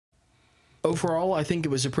Overall, I think it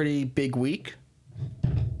was a pretty big week.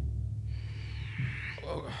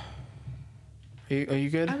 Are you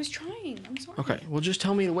good? I was trying. I'm sorry. Okay, well, just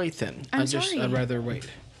tell me to wait then. Sorry. I'd rather wait.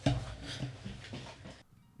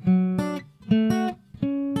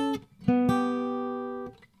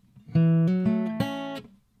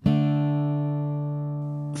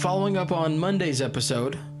 Following up on Monday's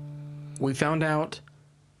episode, we found out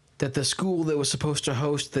that the school that was supposed to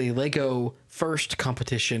host the Lego First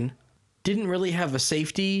competition didn't really have a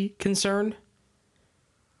safety concern.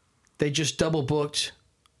 They just double booked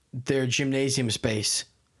their gymnasium space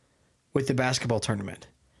with the basketball tournament.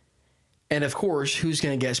 And of course, who's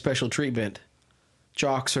going to get special treatment?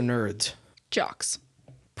 Jocks or nerds? Jocks.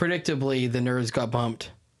 Predictably, the nerds got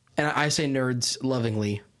bumped. And I say nerds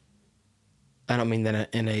lovingly. I don't mean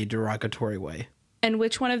that in a derogatory way. And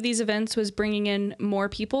which one of these events was bringing in more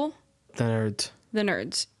people? The nerds. The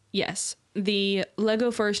nerds, yes. The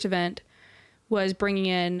Lego First event was bringing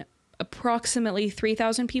in approximately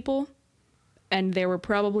 3,000 people. And there were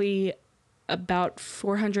probably about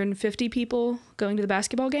 450 people going to the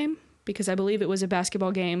basketball game, because I believe it was a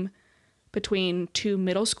basketball game between two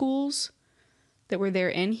middle schools that were there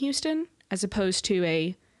in Houston, as opposed to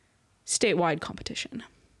a statewide competition.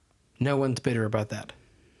 No one's bitter about that.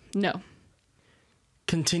 No.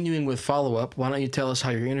 Continuing with follow-up, why don't you tell us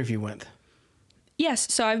how your interview went?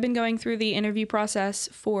 Yes, so I've been going through the interview process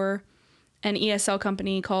for an ESL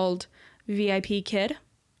company called VIPKid,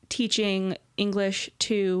 teaching English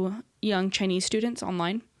to young Chinese students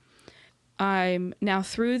online. I'm now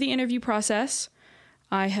through the interview process.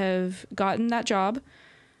 I have gotten that job.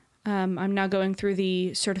 I'm now going through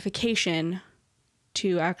the certification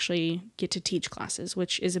to actually get to teach classes,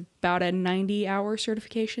 which is about a 90-hour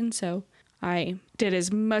certification. So I did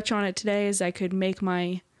as much on it today as I could make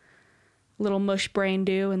my little mush brain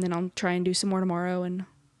do, and then I'll try and do some more tomorrow and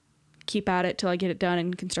keep at it till I get it done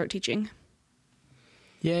and can start teaching.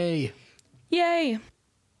 Yay. Yay.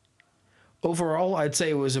 Overall, I'd say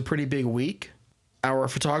it was a pretty big week. Our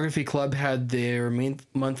photography club had their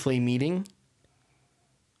monthly meeting.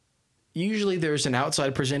 Usually there's an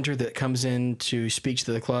outside presenter that comes in to speak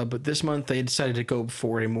to the club, but this month they decided to go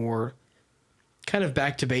for a more kind of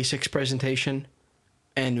back to basics presentation,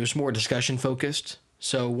 and it was more discussion focused.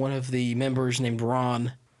 So one of the members named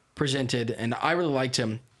Ron presented, and I really liked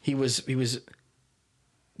him. He was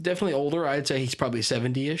definitely older. I'd say he's probably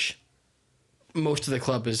 70-ish. Most of the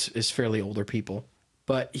club is fairly older people.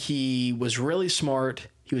 But he was really smart.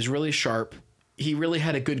 He was really sharp. He really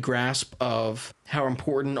had a good grasp of how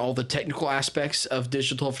important all the technical aspects of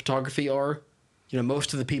digital photography are. You know,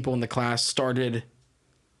 most of the people in the class started,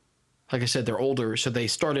 like I said, they're older, so they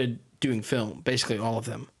started doing film, basically all of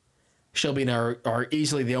them. Shelby and I are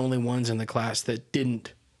easily the only ones in the class that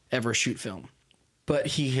didn't ever shoot film. But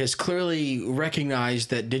he has clearly recognized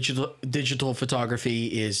that digital photography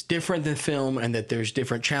is different than film, and that there's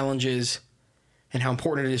different challenges, and how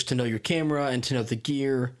important it is to know your camera and to know the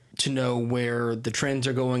gear, to know where the trends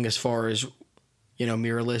are going as far as, you know,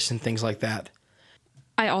 mirrorless and things like that.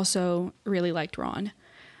 I also really liked Ron.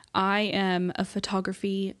 I am a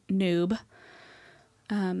photography noob.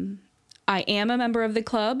 I am a member of the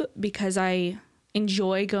club because I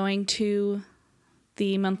enjoy going to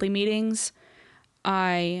the monthly meetings.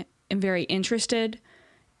 I am very interested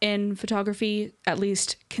in photography, at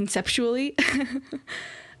least conceptually.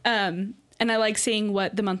 And I like seeing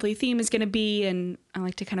what the monthly theme is going to be, and I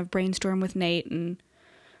like to kind of brainstorm with Nate, and,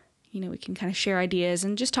 you know, we can kind of share ideas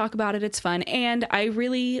and just talk about it. It's fun. And I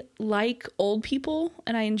really like old people,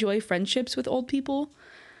 and I enjoy friendships with old people.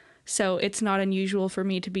 So it's not unusual for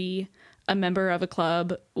me to be a member of a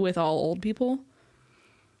club with all old people.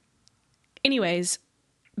 Anyways,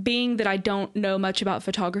 being that I don't know much about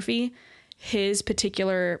photography, his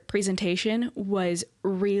particular presentation was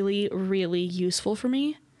really, really useful for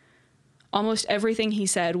me. Almost everything he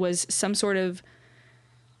said was some sort of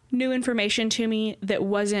new information to me that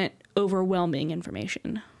wasn't overwhelming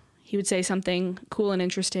information. He would say something cool and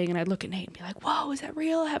interesting, and I'd look at Nate and be like, whoa, is that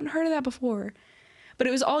real? I haven't heard of that before. But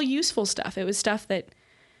it was all useful stuff. It was stuff that,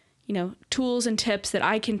 you know, tools and tips that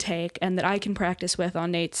I can take and that I can practice with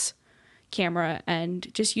on Nate's camera, and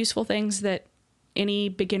just useful things that any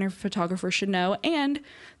beginner photographer should know, and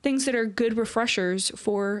things that are good refreshers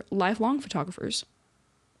for lifelong photographers.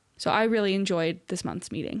 So I really enjoyed this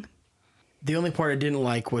month's meeting. The only part I didn't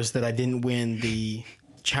like was that I didn't win the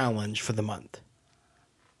challenge for the month.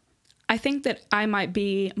 I think that I might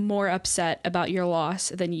be more upset about your loss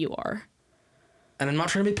than you are. And I'm not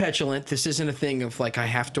trying to be petulant. This isn't a thing of like I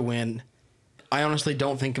have to win. I honestly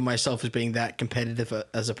don't think of myself as being that competitive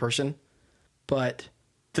as a person. But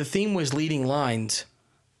the theme was leading lines.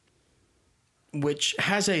 which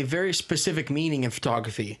has a very specific meaning in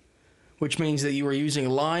photography, which means that you are using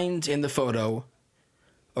lines in the photo,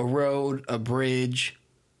 a road, a bridge,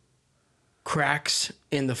 cracks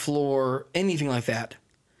in the floor, anything like that,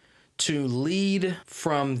 to lead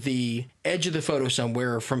from the edge of the photo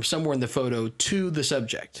somewhere, or from somewhere in the photo to the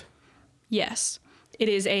subject. Yes. It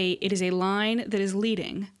is a line that is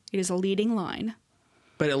leading. It is a leading line.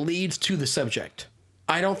 But it leads to the subject.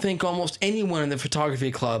 I don't think almost anyone in the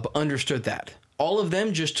photography club understood that. All of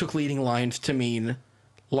them just took leading lines to mean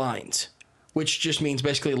lines, which just means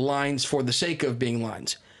basically lines for the sake of being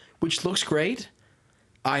lines, which looks great.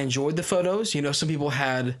 I enjoyed the photos. You know, some people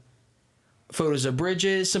had photos of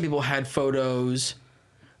bridges. Some people had photos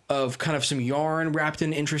of kind of some yarn wrapped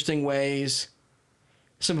in interesting ways.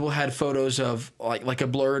 Some people had photos of like a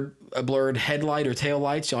blurred headlight or tail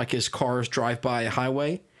lights, you know, like as cars drive by a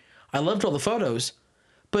highway. I loved all the photos,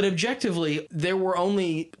 but objectively, there were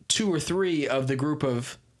only 2 or 3 of the group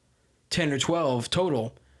of 10 or 12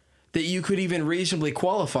 total that you could even reasonably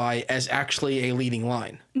qualify as actually a leading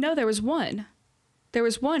line. No, there was one. There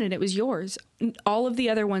was one, and it was yours. All of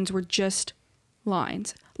the other ones were just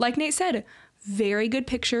lines. Like Nate said, very good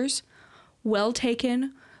pictures, well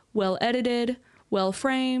taken, well edited, well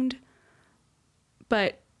framed,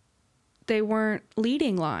 but they weren't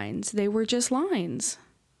leading lines. They were just lines.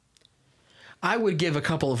 I would give a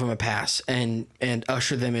couple of them a pass and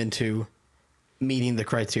usher them into meeting the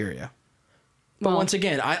criteria. But Well, once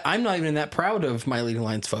again, I'm not even that proud of my leading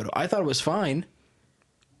lines photo. I thought it was fine.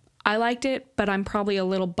 I liked it, but I'm probably a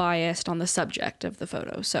little biased on the subject of the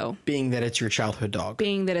photo. So, Being that it's your childhood dog.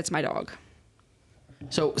 being that it's my dog.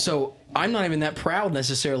 So I'm not even that proud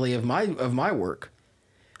necessarily of my work.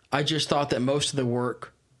 I just thought that most of the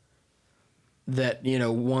work that, you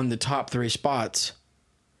know, won the top 3 spots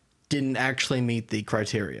didn't actually meet the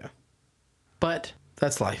criteria. But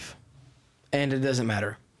that's life. And it doesn't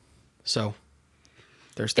matter. So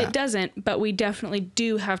there's that. It doesn't, but we definitely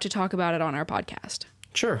do have to talk about it on our podcast.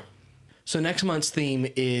 Sure. So next month's theme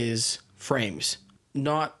is frames.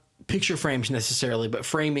 Not picture frames necessarily, but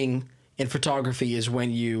framing in photography is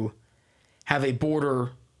when you have a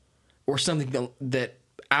border or something that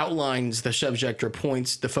outlines the subject or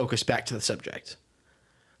points the focus back to the subject.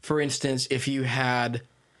 For instance, if you had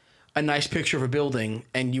a nice picture of a building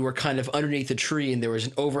and you were kind of underneath a tree and there was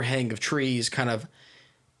an overhang of trees kind of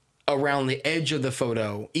around the edge of the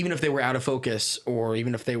photo, even if they were out of focus or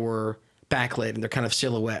even if they were backlit and they're kind of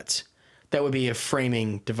silhouettes, that would be a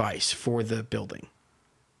framing device for the building.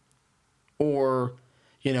 Or,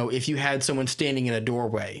 you know, if you had someone standing in a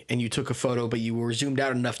doorway and you took a photo but you were zoomed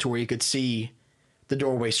out enough to where you could see the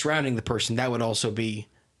doorway surrounding the person, that would also be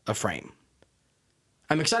a frame.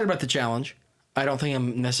 I'm excited about the challenge. I don't think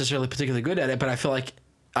I'm necessarily particularly good at it, but I feel like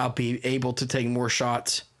I'll be able to take more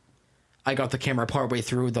shots. I got the camera partway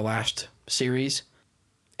through the last series,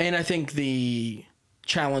 and I think the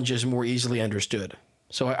challenge is more easily understood.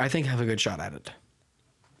 So I think I have a good shot at it.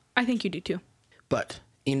 I think you do too. But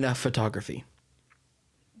enough photography.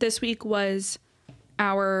 This week was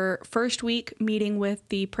our first week meeting with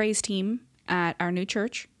the praise team at our new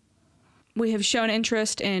church. We have shown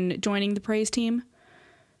interest in joining the praise team.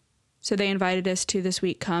 So they invited us to this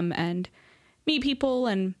week come and meet people.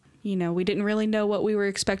 And, you know, we didn't really know what we were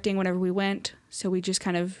expecting whenever we went. So we just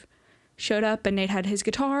kind of showed up and Nate had his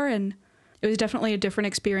guitar and it was definitely a different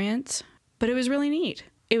experience, but it was really neat.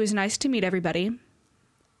 It was nice to meet everybody.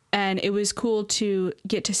 And it was cool to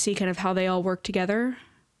get to see kind of how they all work together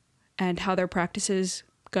and how their practices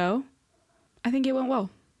go. I think it went well.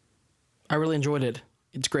 I really enjoyed it.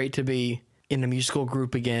 It's great to be in a musical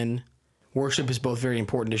group again. Worship is both very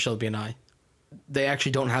important to Shelby and I. They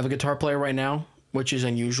actually don't have a guitar player right now, which is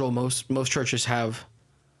unusual. Most churches have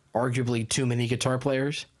arguably too many guitar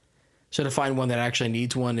players. So to find one that actually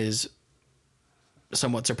needs one is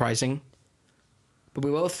somewhat surprising. But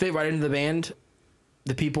we both fit right into the band.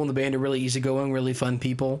 The people in the band are really easygoing, really fun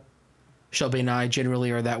people. Shelby and I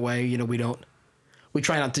generally are that way. You know, we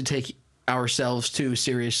try not to take ourselves too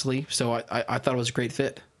seriously. So I thought it was a great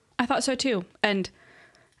fit. I thought so too. And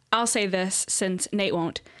I'll say this since Nate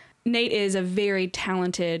won't. Nate is a very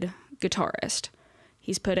talented guitarist.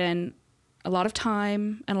 He's put in a lot of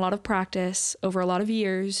time and a lot of practice over a lot of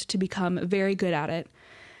years to become very good at it.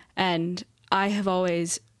 And I have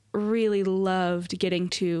always really loved getting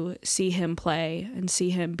to see him play and see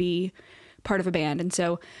him be part of a band. And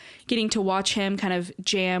so getting to watch him kind of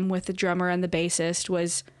jam with the drummer and the bassist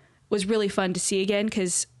was really fun to see again,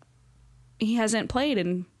 because he hasn't played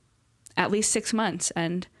in at least 6 months,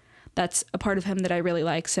 and that's a part of him that I really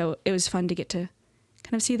like. So it was fun to get to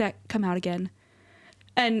kind of see that come out again.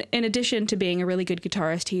 And in addition to being a really good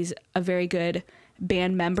guitarist, he's a very good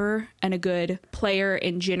band member and a good player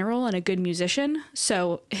in general and a good musician.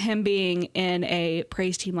 So him being in a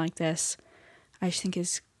praise team like this, I just think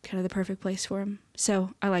is kind of the perfect place for him.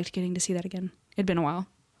 So I liked getting to see that again. It'd been a while.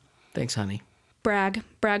 Thanks, honey. Brag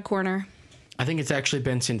corner. I think it's actually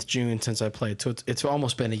been since June since I played, so it's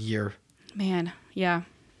almost been a year. Man, yeah.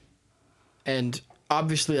 And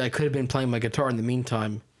obviously I could have been playing my guitar in the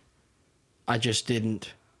meantime. I just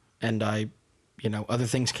didn't. And other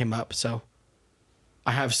things came up, so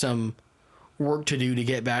I have some work to do to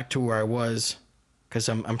get back to where I was, because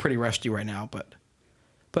I'm pretty rusty right now,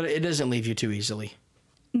 but it doesn't leave you too easily.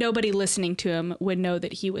 Nobody listening to him would know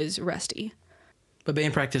that he was rusty. But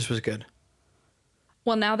band practice was good.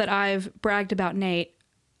 Well, now that I've bragged about Nate,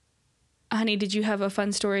 honey, did you have a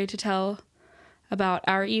fun story to tell about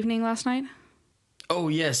our evening last night? Oh,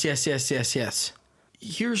 yes.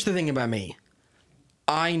 Here's the thing about me.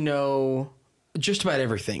 I know just about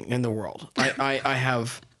everything in the world. I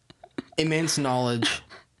have immense knowledge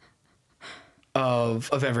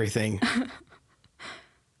of everything.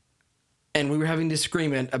 And we were having a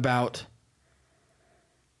disagreement about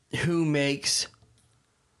who makes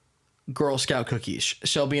Girl Scout cookies.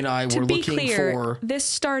 Shelby and I were looking for... This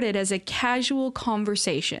started as a casual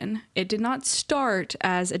conversation. It did not start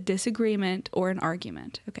as a disagreement or an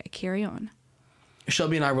argument. Okay, carry on.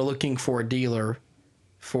 Shelby and I were looking for a dealer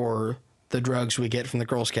for the drugs we get from the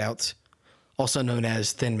Girl Scouts, also known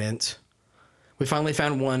as Thin Mints. We finally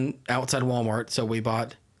found one outside Walmart, so we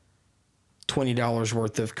bought $20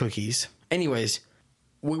 worth of cookies. Anyways,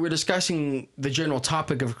 we were discussing the general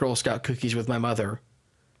topic of Girl Scout cookies with my mother,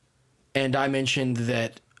 and I mentioned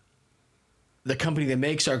that the company that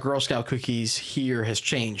makes our Girl Scout cookies here has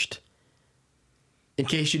changed. In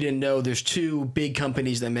case you didn't know, there's two big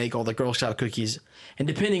companies that make all the Girl Scout cookies, and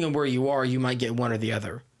depending on where you are, you might get one or the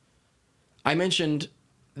other. I mentioned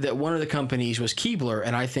that one of the companies was Keebler,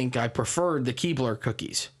 and I think I preferred the Keebler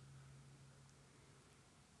cookies.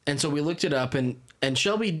 And so we looked it up, and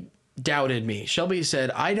Shelby doubted me. Shelby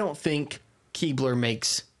said, I don't think Keebler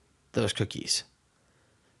makes those cookies.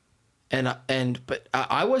 But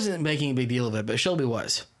I wasn't making a big deal of it, but Shelby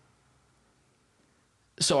was.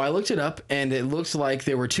 So I looked it up, and it looked like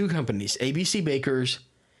there were two companies, ABC Bakers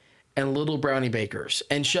and Little Brownie Bakers.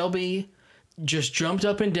 And Shelby just jumped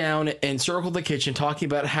up and down and circled the kitchen talking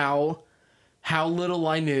about how little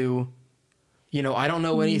I knew. I don't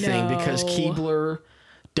know anything because Keebler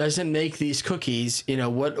doesn't make these cookies.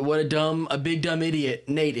 What a big dumb idiot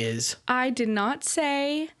Nate is. I did not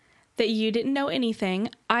say that you didn't know anything.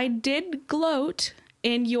 I did gloat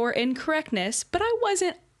in your incorrectness, but I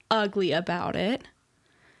wasn't ugly about it.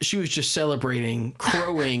 She was just celebrating,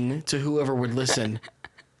 crowing to whoever would listen.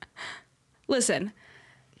 Listen,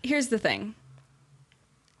 here's the thing.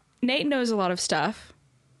 Nate knows a lot of stuff.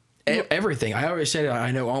 Everything. I already said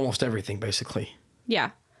I know almost everything, basically.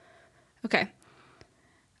 Yeah. Okay.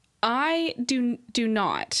 I do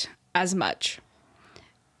not as much.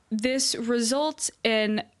 This results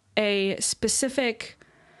in a specific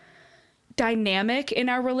dynamic in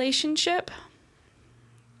our relationship,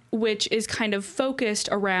 which is kind of focused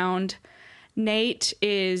around Nate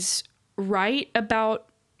is right about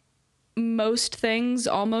most things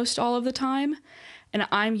almost all of the time, and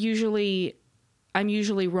I'm usually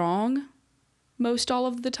wrong most all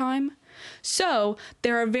of the time. So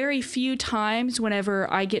there are very few times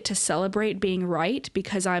whenever I get to celebrate being right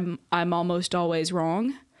because I'm almost always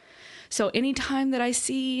wrong. So anytime that I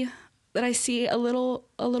see a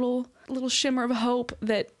little shimmer of hope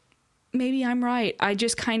that maybe I'm right, I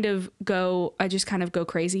just kind of go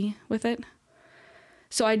crazy with it.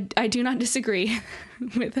 So I do not disagree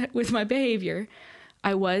with my behavior.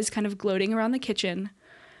 I was kind of gloating around the kitchen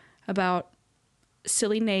about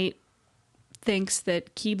silly Nate thinks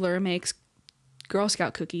that Keebler makes Girl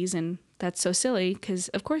Scout cookies, and that's so silly because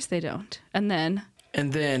of course they don't. And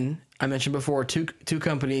then I mentioned before two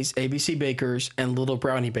companies, ABC Bakers and Little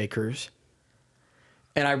Brownie Bakers.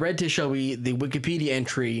 And I read to Shelby the Wikipedia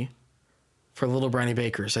entry for Little Brownie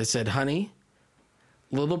Bakers. I said, honey,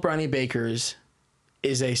 Little Brownie Bakers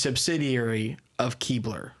is a subsidiary of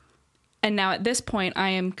Keebler. And now at this point, I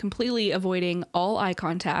am completely avoiding all eye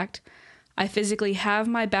contact. I physically have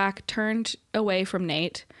my back turned away from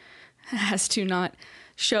Nate as to not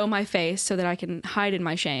show my face so that I can hide in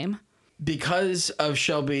my shame. Because of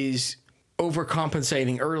Shelby's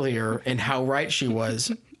overcompensating earlier and how right she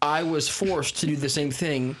was, I was forced to do the same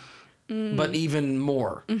thing, but even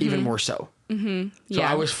more so. Mm-hmm. So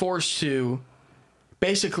I was forced to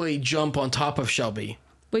basically jump on top of Shelby.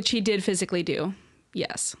 Which he did physically do,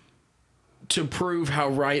 yes. to prove how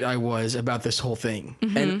right I was about this whole thing.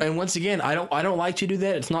 And once again, I don't like to do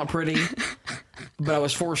that. It's not pretty, but I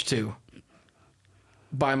was forced to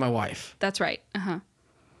by my wife. That's right.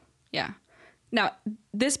 Yeah. Now,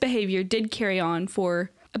 this behavior did carry on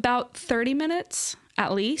for about 30 minutes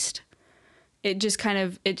at least. It just kind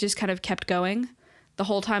of kept going the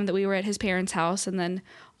whole time that we were at his parents' house, and then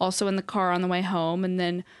also in the car on the way home, and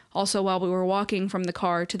then also while we were walking from the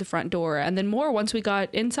car to the front door, and then more once we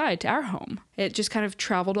got inside to our home. It just kind of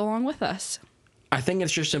traveled along with us. I think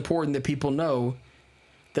it's just important that people know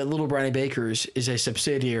that Little Brownie Bakers is a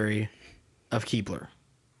subsidiary of Keebler.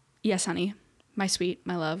 Yes, honey. My sweet,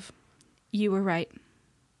 my love. You were right.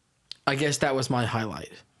 I guess that was my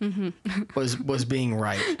highlight. Was being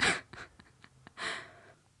right.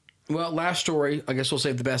 Well, last story. I guess we'll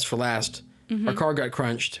save the best for last. Our car got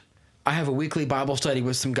crunched. I have a weekly Bible study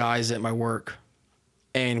with some guys at my work,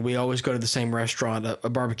 and we always go to the same restaurant, a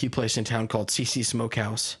barbecue place in town called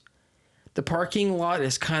Smokehouse. The parking lot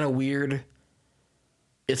is kind of weird.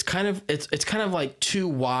 It's kind of like too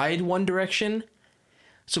wide one direction,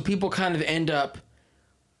 so people kind of end up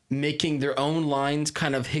making their own lines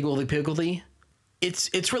kind of higgledy-piggledy.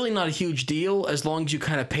 It's really not a huge deal as long as you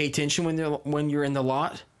kind of pay attention when you're in the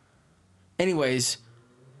lot. Anyways,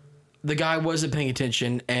 the guy wasn't paying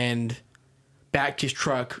attention and backed his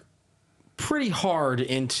truck pretty hard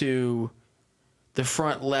into the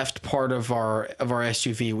front left part of our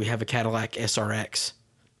SUV. We have a Cadillac SRX.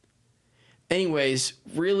 Anyways,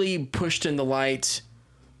 really pushed in the lights,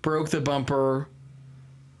 broke the bumper,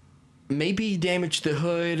 maybe damaged the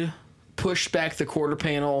hood, pushed back the quarter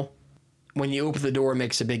panel. When you open the door, it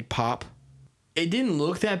makes a big pop. It didn't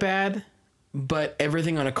look that bad, but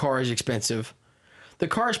everything on a car is expensive. The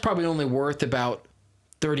car is probably only worth about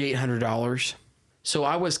 $3,800. So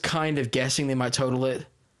I was kind of guessing they might total it,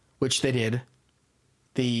 which they did.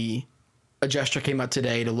 The adjuster came out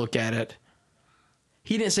today to look at it.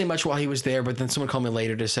 He didn't say much while he was there, but then someone called me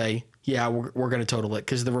later to say, yeah, we're going to total it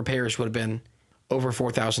because the repairs would have been over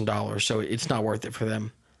 $4,000. So it's not worth it for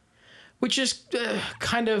them. Which is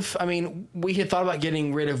kind of, I mean, we had thought about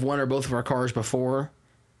getting rid of one or both of our cars before.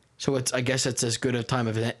 So I guess it's as good a time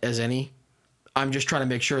as any. I'm just trying to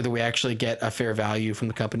make sure that we actually get a fair value from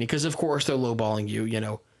the company. Because, of course, they're lowballing you. You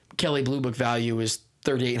know, Kelley Blue Book value is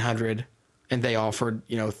 $3,800 and they offered,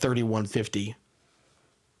 $3,150.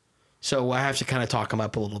 So I have to kind of talk them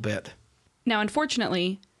up a little bit. Now,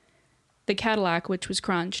 unfortunately, the Cadillac, which was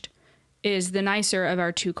crunched, is the nicer of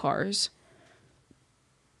our two cars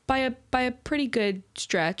by a pretty good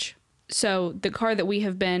stretch. So the car that we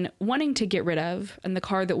have been wanting to get rid of and the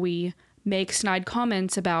car that we make snide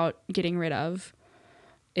comments about getting rid of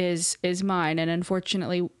is mine. And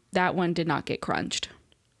unfortunately, that one did not get crunched.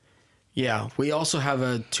 Yeah, we also have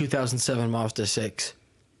a 2007 Mazda 6,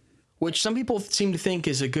 which some people seem to think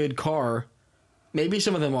is a good car. Maybe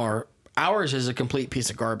some of them are. Ours is a complete piece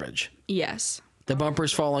of garbage. Yes. The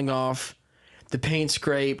bumper's falling off. The paint's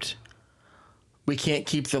scraped. We can't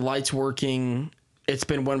keep the lights working. It's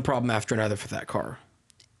been one problem after another for that car.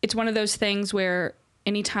 It's one of those things where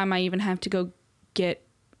anytime I even have to go get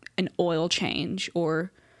an oil change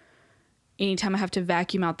or anytime I have to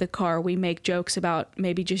vacuum out the car, we make jokes about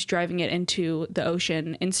maybe just driving it into the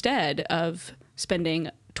ocean instead of spending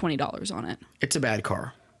 $20 on it. It's a bad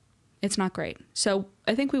car. It's not great. So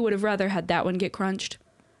I think we would have rather had that one get crunched.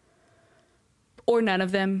 Or none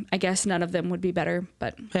of them. I guess none of them would be better,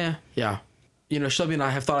 but... Yeah. Shelby and I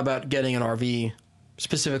have thought about getting an RV,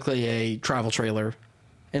 specifically a travel trailer.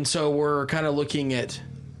 And so we're kind of looking at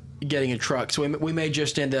getting a truck. So we may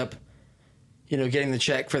just end up, getting the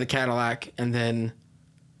check for the Cadillac and then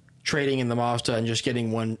trading in the Mazda and just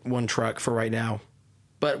getting one truck for right now.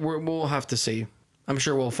 But we'll have to see. I'm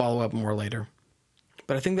sure we'll follow up more later.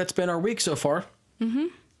 But I think that's been our week so far. Mm-hmm.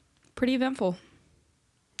 Pretty eventful.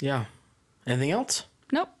 Yeah. Anything else?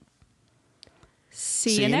 Nope.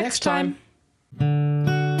 See you next time.